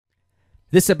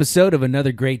This episode of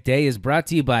Another Great Day is brought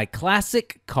to you by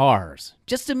Classic Cars.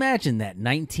 Just imagine that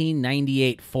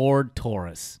 1998 Ford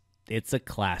Taurus. It's a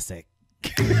classic.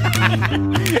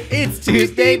 It's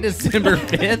Tuesday, December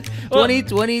 5th,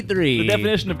 2023. The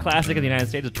definition of classic in the United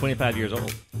States is 25 years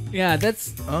old. Yeah,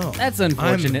 that's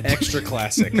unfortunate. I'm extra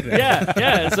classic.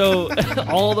 Yeah. So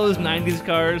all those 90s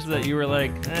cars that you were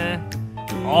like,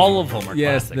 all of them are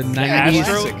Yes, classic. the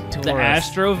 90s The Taurus.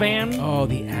 Astro van. Oh,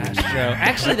 the Astro.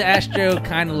 Actually, the Astro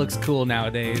kind of looks cool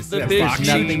nowadays. The There's big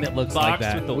nothing that looks like box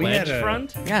that. with the We wedge had a-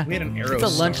 front. Yeah, We had an it's a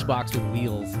Aerostar. lunchbox with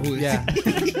wheels. Ooh, Yeah.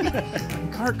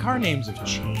 Car names have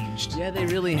changed. Yeah, they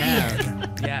really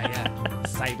have. yeah.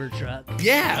 Cybertruck.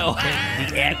 Yeah.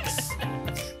 The X.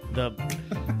 The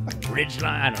Ridgeline.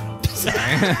 I don't know.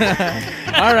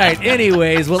 Sorry. All right.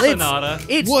 Anyways, well, Sonata.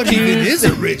 it's What even is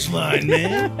a rich line,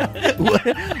 man?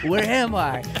 Where am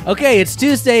I? Okay, it's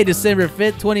Tuesday, December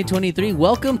 5th, 2023.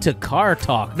 Welcome to Car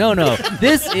Talk. No.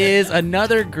 This is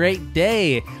another great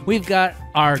day. We've got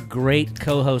our great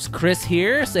co-host Chris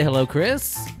here. Say hello,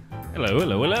 Chris.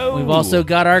 Hello. We've also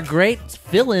got our great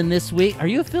fill-in this week. Are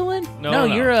you a fill-in? No.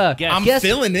 You're a Guest. I'm guest.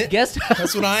 feeling it. Guest.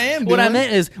 That's what I am. What I doing.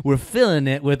 meant is we're filling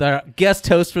it with our guest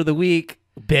host for the week,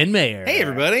 Ben Mayer. Hey,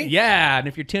 everybody. Yeah, and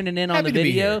if you're tuning in on Happy the to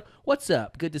be video, here. what's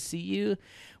up? Good to see you.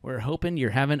 We're hoping you're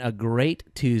having a great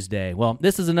Tuesday. Well,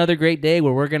 this is another great day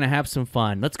where we're going to have some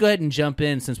fun. Let's go ahead and jump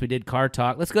in since we did car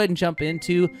talk. Let's go ahead and jump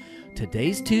into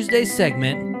today's Tuesday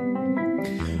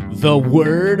segment, the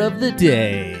word of the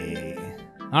day.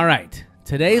 All right.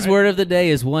 Today's word of the day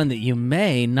is one that you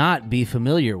may not be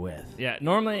familiar with. Yeah,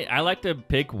 normally I like to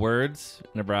pick words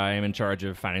whenever I am in charge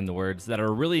of finding the words that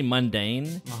are really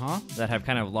mundane, that have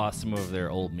kind of lost some of their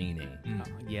old meaning.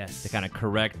 Yes. To kind of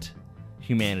correct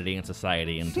humanity and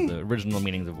society into the original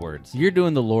meanings of words. You're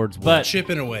doing the Lord's work. But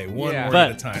Chipping away, one Yeah. word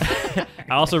But- at a time.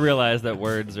 I also realize that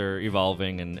words are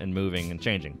evolving and moving and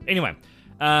changing. Anyway,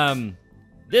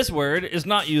 this word is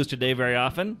not used today very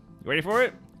often. You ready for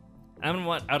it?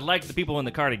 I'd like the people in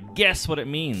the car to guess what it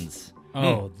means.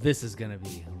 Oh, this is going to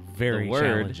be very The word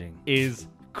challenging. is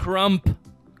crump.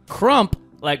 Crump,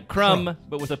 Like crumb,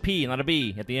 but with a P, not a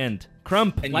B at the end.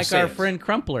 Crump. And you like say our it. friend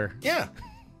Crumpler, Yeah.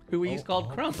 who we used called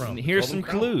Crump. And here's some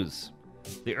Golden clues.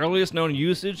 The earliest known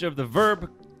usage of the verb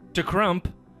to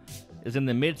crump is in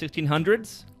the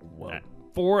mid-1600s. Whoa.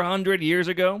 400 years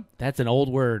ago. That's an old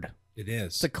word. It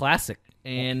is. It's a classic.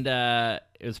 And it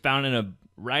was found in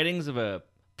writings of a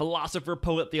philosopher,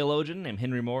 poet, theologian named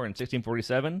Henry Moore in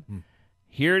 1647.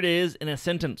 Here it is in a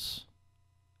sentence,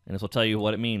 and this will tell you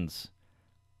what it means.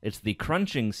 It's the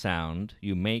crunching sound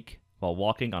you make while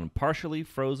walking on partially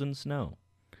frozen snow.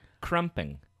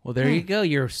 Crumping. Well, there you go.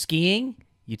 You're skiing.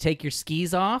 You take your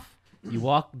skis off. You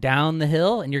walk down the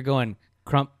hill, and you're going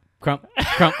crump, crump,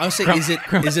 crump. I was saying,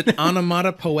 crump, is it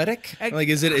onomatopoetic? Like,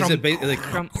 is it like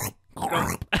Crump.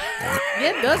 Crump.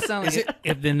 Yeah, it does sound like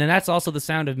it. Then that's also the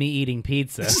sound of me eating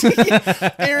pizza.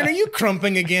 Aaron, are you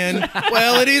crumping again?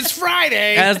 Well, it is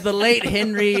Friday. As the late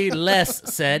Henry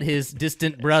Less said, his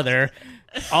distant brother,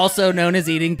 also known as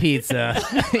eating pizza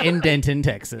in Denton,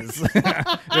 Texas.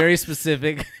 Very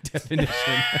specific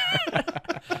definition.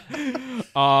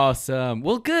 Awesome.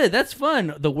 Well, good. That's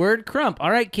fun. The word crump.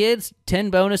 All right, kids, 10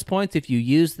 bonus points if you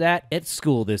use that at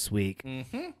school this week.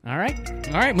 All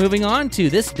right, moving on to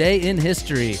This Day in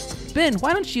History. Ben,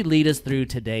 why don't you lead us through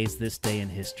today's This Day in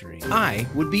History? I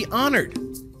would be honored.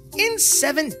 In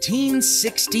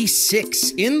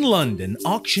 1766, in London,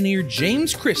 auctioneer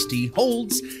James Christie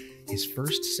holds his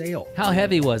first sale. How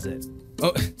heavy was it?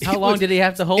 Oh, How long did he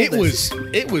have to hold it?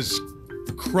 it? It was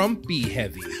crumpy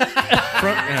heavy.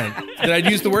 Did I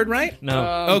use the word right?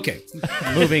 No. Okay.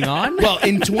 Moving on. Well,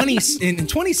 in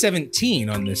 2017,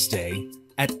 on this day,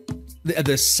 at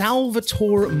the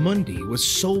Salvatore Mundi was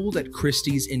sold at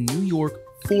Christie's in New York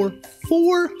for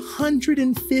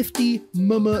 $450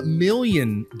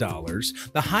 million,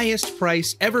 the highest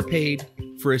price ever paid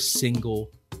for a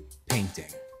single painting.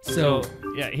 So,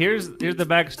 yeah, here's the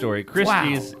backstory.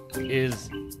 Christie's is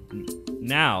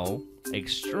now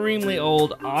extremely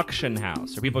old auction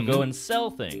house where people go and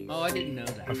sell things. Oh, I didn't know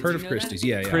that. I've heard of Christie's.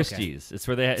 Yeah. Christie's. It's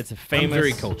where it's a I'm famous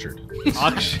very cultured.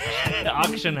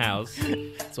 auction house.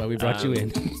 That's why we brought you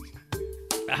in.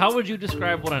 How would you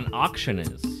describe what an auction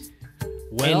is?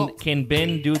 Well, can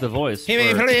Ben do the voice?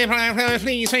 Please, for- 25,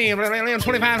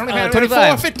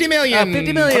 25. 50 million.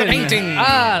 50 million. For the painting.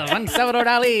 One Salvador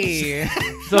Dali.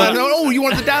 Oh, you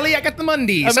want the Dali? I got the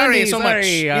Mundi. Sorry so much.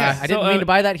 Yeah. I didn't mean to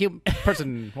buy that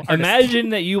person. artist. Imagine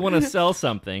that you want to sell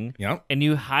something Yeah. and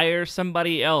you hire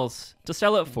somebody else to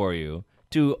sell it for you.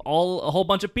 to a whole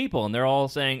bunch of people, and they're all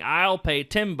saying, "I'll pay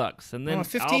 $10," and then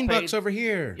 $15 over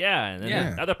here. Yeah, and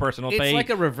then the other person will It's pay like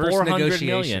a reverse 400 negotiation.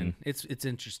 million. It's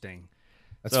interesting.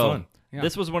 That's So, fun. Yeah.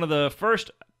 This was one of the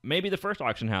first, maybe the first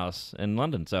auction house in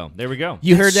London. So there we go.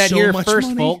 You heard that So here much first,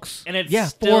 money. folks. And it's yeah,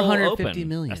 still 450 open.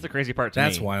 million. That's the crazy part to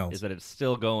That's me. wild. Is that it's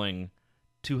still going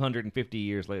 250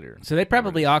 years later. So they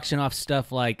probably auction off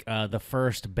stuff like the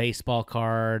first baseball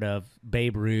card of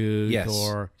Babe Ruth, Yes.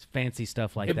 or fancy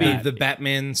stuff like It'd that. be the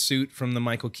Batman suit from the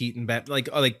Michael Keaton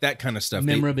like that kind of stuff.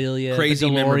 memorabilia, crazy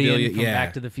the DeLorean memorabilia, from yeah.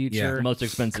 Back to the Future. The most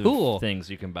expensive Cool. things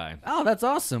you can buy. Oh, that's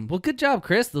awesome. Well, good job,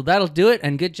 Chris. That'll do it.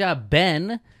 And good job,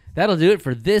 Ben. That'll do it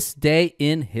for this day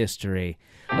in history.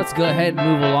 Let's go ahead and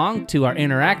move along to our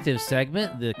interactive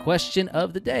segment, the question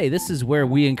of the day. This is where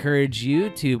we encourage you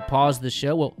to pause the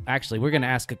show. Well, actually, we're going to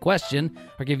ask a question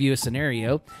or give you a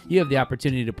scenario. You have the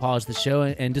opportunity to pause the show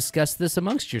and discuss this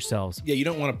amongst yourselves. Yeah, you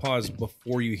don't want to pause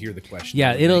before you hear the question.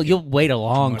 Yeah, you'll wait a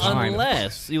long time.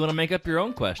 Unless you want to make up your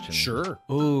own question. Sure.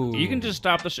 Ooh. You can just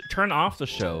stop turn off the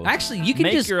show. Actually, you can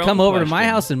Make just your own come over to my question.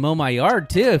 house and mow my yard,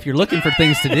 too, if you're looking for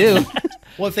things to do.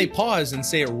 Well, if they pause and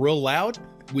say it real loud,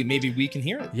 maybe we can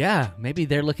hear it. Yeah, maybe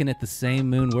they're looking at the same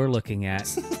moon we're looking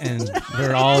at, and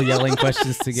we're all yelling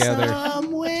questions together.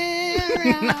 Somewhere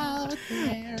out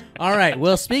there. All right,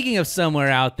 well, speaking of somewhere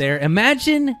out there,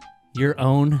 imagine your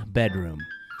own bedroom.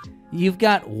 You've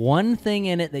got one thing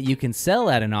in it that you can sell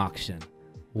at an auction.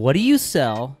 What do you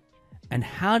sell, and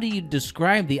how do you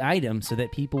describe the item so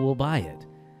that people will buy it?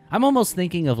 I'm almost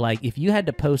thinking of, like, if you had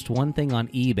to post one thing on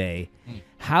eBay,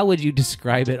 how would you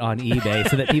describe it on eBay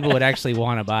so that people would actually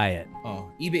want to buy it?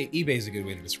 Oh, eBay is a good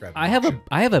way to describe it. I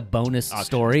have a bonus Auction.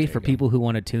 story There for you go. people who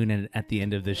want to tune in at the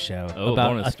end of this show Oh, about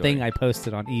bonus a story. thing I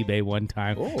posted on eBay one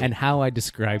time Oh. and how I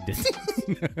described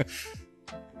it.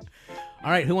 All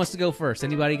right, who wants to go first?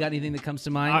 Anybody got anything that comes to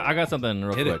mind? I got something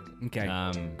real Hit it. quick.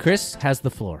 Okay. Chris has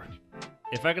the floor.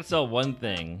 If I could sell one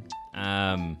thing,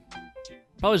 probably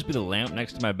just be the lamp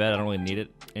next to my bed. I don't really need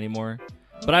it anymore.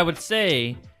 But I would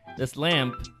say this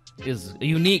lamp is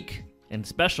unique and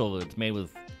special. It's made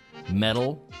with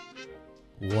metal.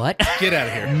 What? Get out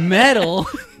of here. Metal?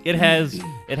 It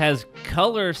has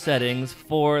color settings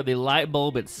for the light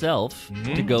bulb itself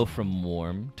to go from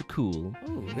warm to cool.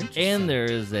 Ooh, And there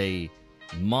is a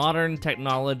modern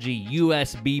technology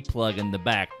USB plug in the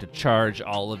back to charge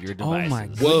all of your Oh devices. my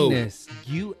Whoa. goodness.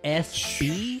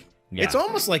 USB? Yeah. It's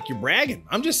almost like you're bragging.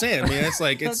 I'm just saying. I mean, it's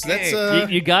like Okay. that's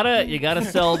You gotta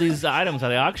sell these items at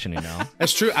the auction, you know.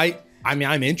 that's true. I mean,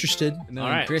 I'm interested. No, All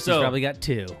right, Chris has so- probably got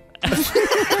two.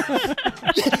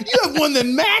 You have one that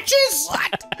matches.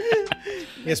 What?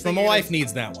 Yes, but my wife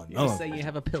needs that one. Just Oh, say you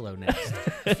have a pillow next.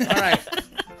 All right.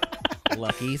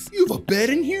 Luckies. you have a bed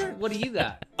in here? What do you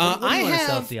got? Uh, What do you I want to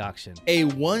sell have- at the auction? A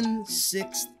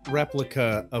 1/6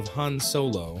 replica of Han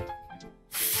Solo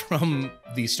from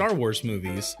the Star Wars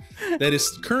movies that is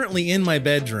currently in my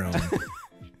bedroom.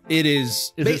 It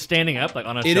is. Is it standing up like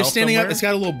on a It shelf is standing somewhere? up. It's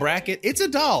got a little bracket. It's a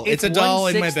doll. It's a doll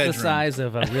in my 1/6 bedroom. the size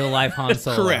of a real life Han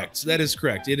Solo. Correct. That is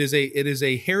correct. It is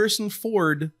a Harrison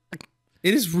Ford.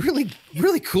 It is really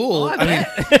cool. Oh, I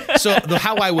mean, so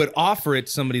how I would offer it,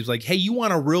 somebody's like, "Hey, you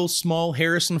want a real small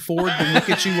Harrison Ford to look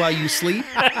at you while you sleep?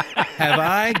 Have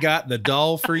I got the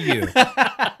doll for you?"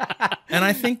 And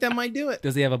I think that might do it.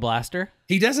 Does he have a blaster?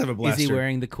 He does have a blaster. Is he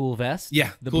wearing the cool vest?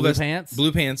 Yeah, The cool blue vest, pants?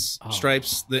 blue pants, Oh.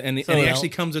 stripes, and he So- actually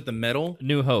comes with the metal.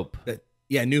 New Hope.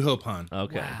 Yeah, New Hope Han.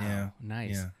 Okay. Wow. Yeah.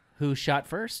 Nice. Yeah. Who shot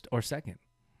first or second?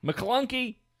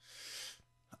 McClunky.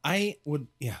 I would.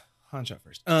 Yeah, Han shot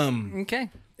first. Okay.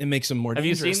 It makes him more. Have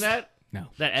you dangerous. seen that? No.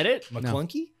 That edit?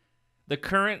 McClunky? The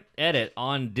current edit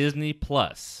on Disney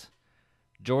Plus.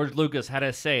 George Lucas had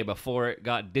a say before it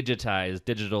got digitized,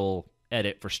 digital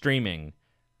edit for streaming,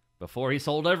 before he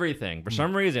sold everything. For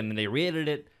some reason, and they re-edited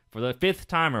it for the 5th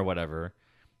time or whatever.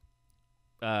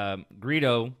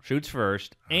 Greedo shoots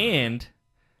first, and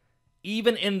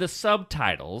even in the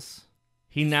subtitles,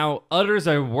 he now utters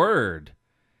a word.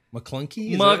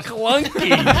 McClunky? Is that-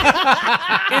 McClunky.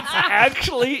 It's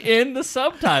actually in the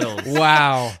subtitles.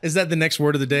 Wow. Is that the next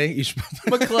word of the day? You should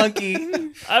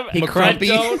McClunky. I McCrumpy.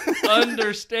 don't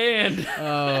understand.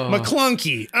 Oh.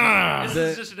 McClunky. Ah.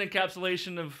 This is just an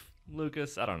encapsulation of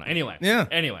Lucas. I don't know. Anyway. Yeah.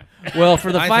 Anyway. Well,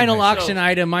 for the I think final so. auction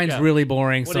item, mine's Yeah. really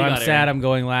boring, What so do you I'm got, sad Aaron? I'm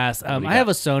going last. do you I have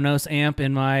got? a Sonos amp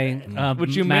in my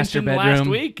Which you master mentioned bedroom. last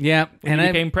week. Yeah, When and he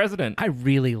I became president. I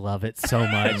really love it so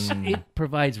much. It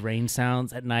provides rain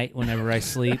sounds at night whenever I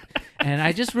sleep, and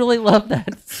I just really love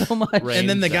that so much. Rain And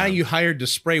then the guy sound. you hired to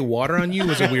spray water on you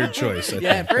was a weird choice. I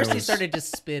Yeah, think. at first That he was- started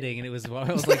just spitting, and I was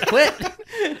like, quit.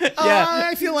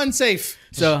 I feel unsafe.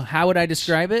 So how would I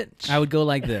describe it? I would go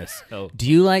like this. Oh. Do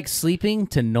you like sleeping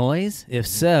to noise? If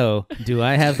so, do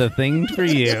I have the thing for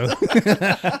you? It's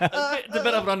a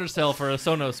bit of an undersell for a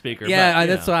Sonos speaker. Yeah, but,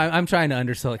 that's why I'm trying to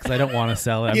undersell it because I don't want to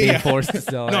sell it. I'm being forced to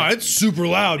sell it. No, it's super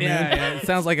loud, man. Yeah, it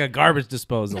sounds like a garbage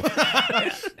disposal.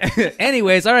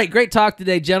 Anyways, all right, great talk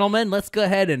today, gentlemen. Let's go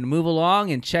ahead and move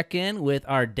along and check in with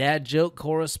our dad joke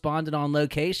correspondent on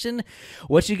location.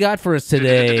 What you got for us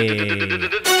today?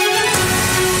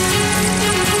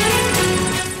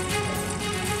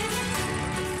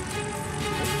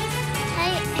 Hi,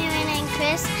 Aaron and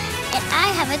Chris, and I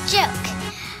have a joke.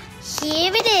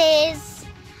 Here it is.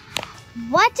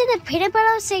 What did the peanut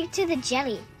butter say to the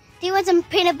jelly? Do you want some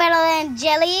peanut butter and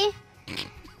jelly?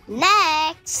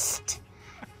 Next.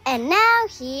 And now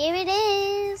here it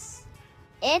is.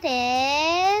 It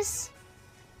is.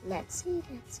 Let's see.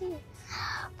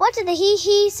 What did the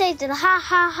he say to the ha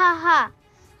ha ha ha?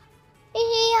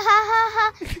 Hee ha ha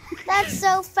ha. That's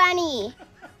so funny.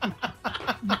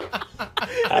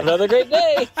 Have another great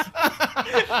day.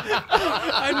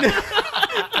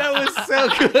 That was so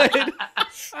good.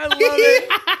 I love it.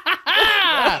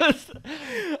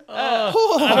 I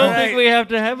don't think we have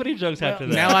to have any jokes after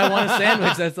that. Now I want a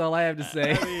sandwich. That's all I have to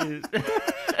say.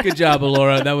 Good job,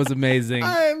 Alora. That was amazing.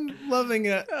 I'm loving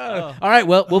it. All right,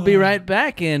 well, we'll be right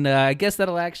back, and I guess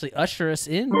that'll actually usher us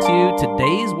into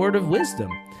today's word of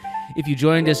wisdom. If you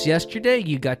joined us yesterday,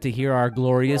 you got to hear our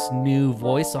glorious new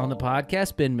voice on the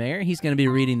podcast, Ben Mayer. He's going to be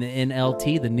reading the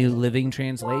NLT, the New Living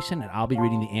Translation, and I'll be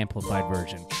reading the Amplified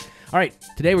Version. All right,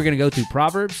 today we're going to go through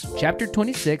Proverbs chapter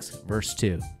 26, verse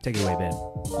 2. Take it away, Ben.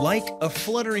 Like a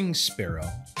fluttering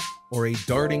sparrow or a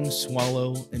darting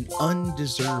swallow, an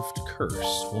undeserved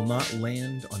curse will not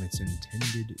land on its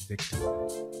intended victim.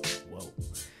 Whoa.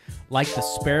 Like the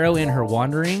sparrow in her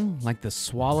wandering, like the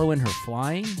swallow in her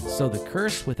flying, so the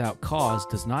curse without cause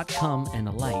does not come and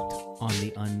alight on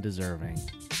the undeserving.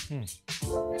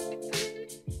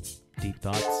 Deep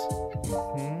thoughts.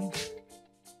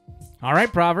 All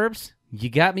right, Proverbs, you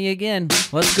got me again.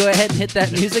 Let's go ahead and hit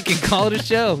that music and call it a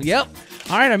show. Yep.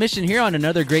 All right, our mission here on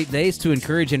Another Great Day is to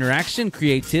encourage interaction,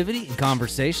 creativity, and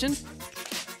conversation.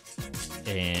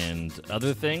 And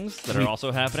other things that are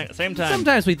also happening at the same time.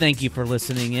 Sometimes we thank you for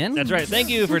listening in. That's right. Thank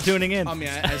you for tuning in. I mean,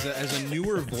 as a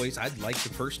newer voice, I'd like to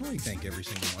personally thank every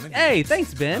single one of you. Hey,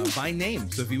 thanks, Ben. By name.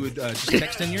 So if you would just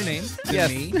text in your name to Yes.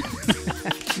 me,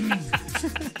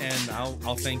 and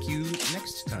I'll thank you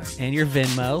next time. And your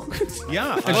Venmo.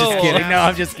 Yeah. I'm just kidding. No,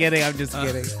 I'm just kidding.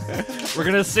 kidding. We're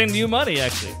going to send you money,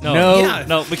 actually. No, Yeah.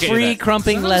 No, we can't free do that.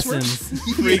 crumping None of this lessons.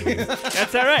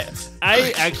 That's all right.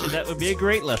 That would be a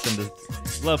great lesson to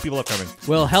love people upcoming.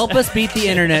 Well, help us beat the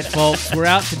internet, folks. We're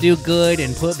out to do good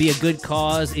and be a good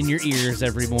cause in your ears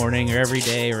every morning or every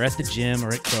day or at the gym or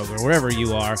at Kroger, wherever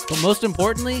you are. But most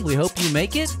importantly, we hope you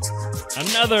make it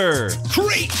Another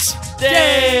Great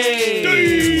day.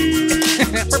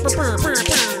 We'll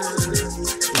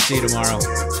see you tomorrow.